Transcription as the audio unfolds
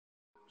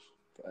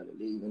Probably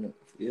leaving it.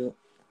 Field.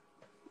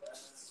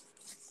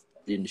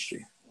 The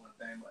industry. One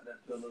thing about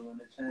that pillow when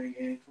the chain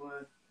game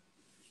twin.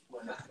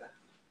 When it's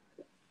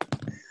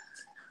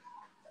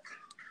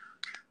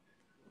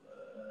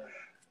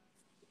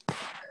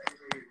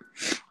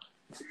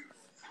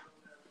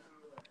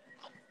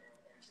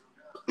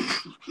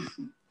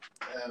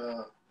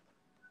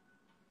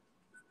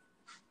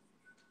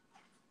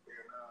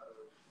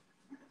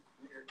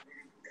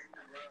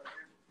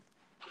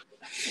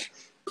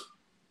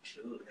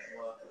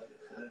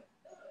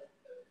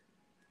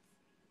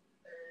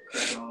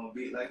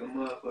beat like a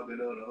motherfucker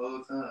though the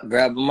whole time.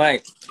 Grab a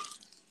mic.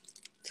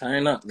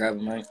 Turn up, grab a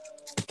mic.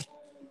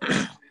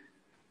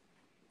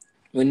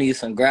 We need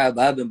some grab.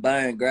 I've been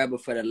buying grabber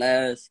for the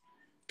last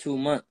 2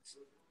 months.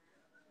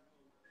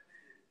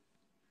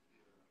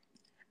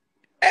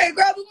 Hey,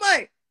 grab a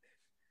mic.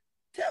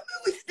 Tell me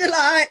we still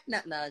alright.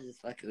 Nah, I'm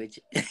just fucking with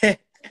you.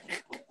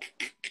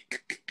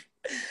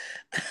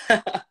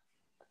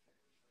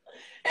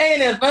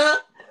 Ain't it, fam?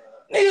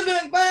 Niggas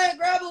been buying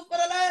grabber for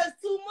the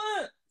last 2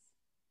 months.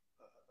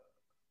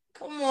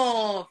 Come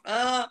on,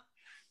 fam.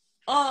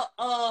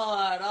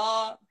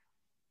 Dog.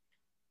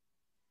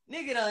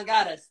 Nigga done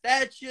got a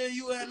statue of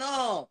you and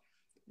all.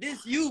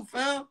 This you,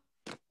 fam.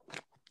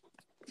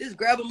 Just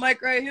grab a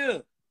mic right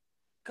here.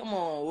 Come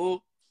on,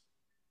 woo.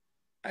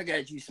 I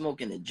got you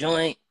smoking a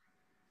joint.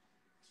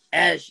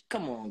 Ash,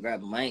 come on,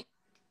 grab a mic.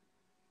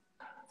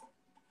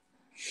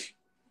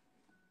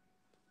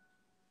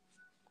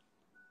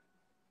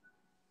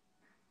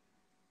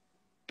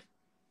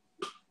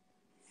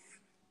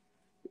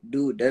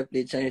 Dude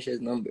definitely changed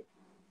his number.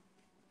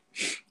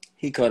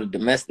 He caught a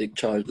domestic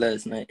charge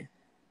last night.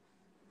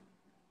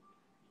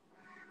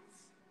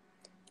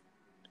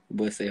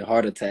 Boy say a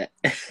heart attack.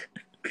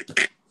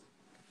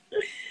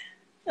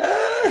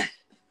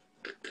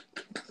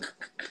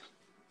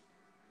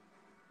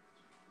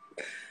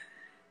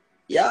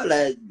 Y'all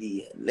lads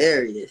be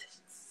hilarious.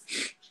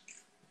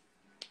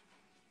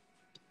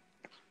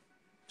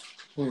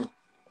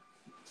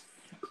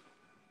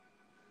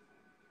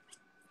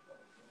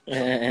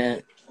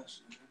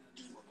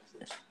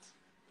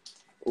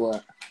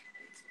 What?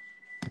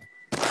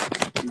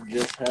 You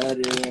just had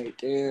it right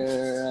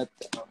there.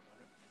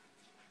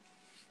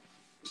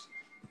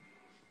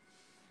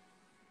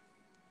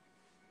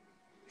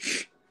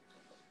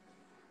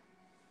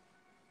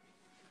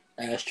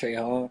 Ashtray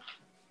home.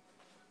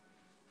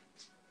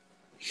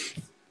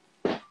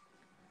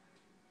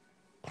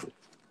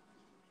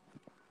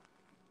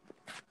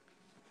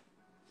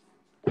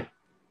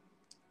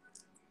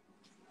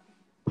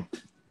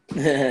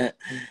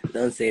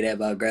 Don't say that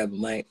about grab a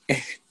mic.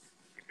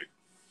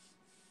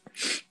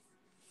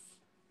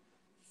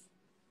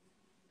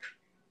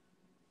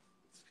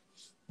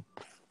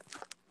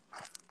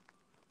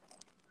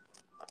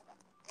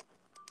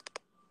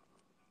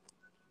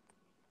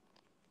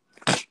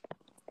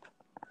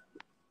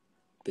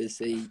 Bitch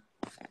say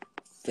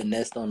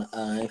finessed on the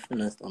eye,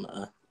 finessed on the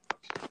eye.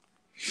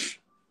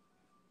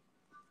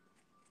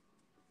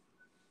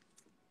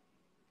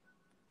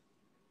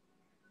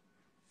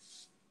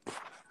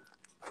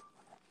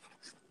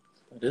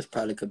 This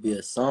probably could be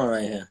a song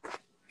right here.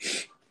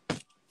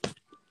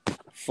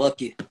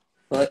 Fuck you.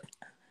 Fuck.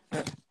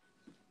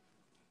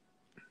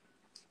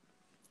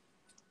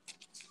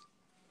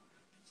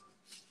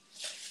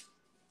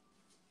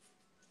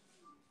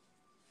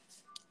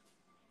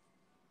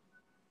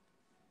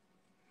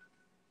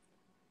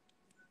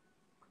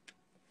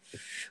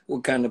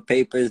 What kind of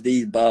papers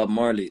these Bob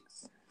Marleys?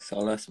 That's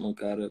all I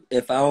smoke out of.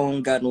 If I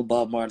don't got no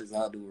Bob Marleys,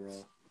 I'll do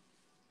raw.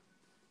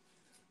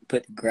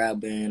 Put the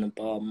grabber in a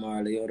Bob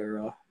Marley or the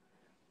raw.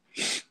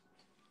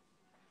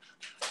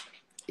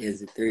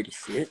 Is it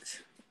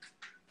 36?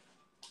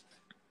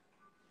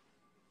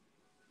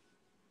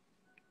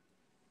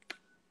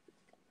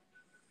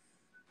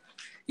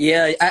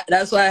 Yeah,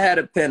 that's why I had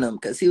to pin him,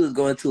 because he was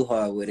going too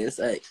hard with it. It's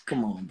like,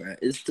 come on, bro.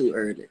 It's too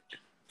early.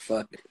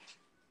 Fuck it.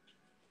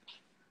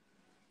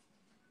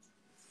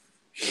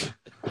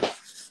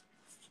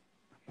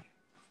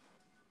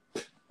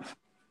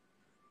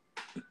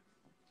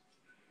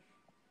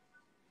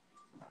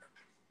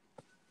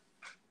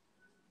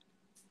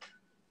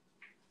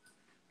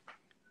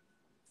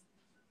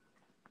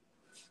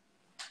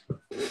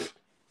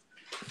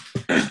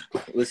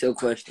 What's your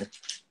question?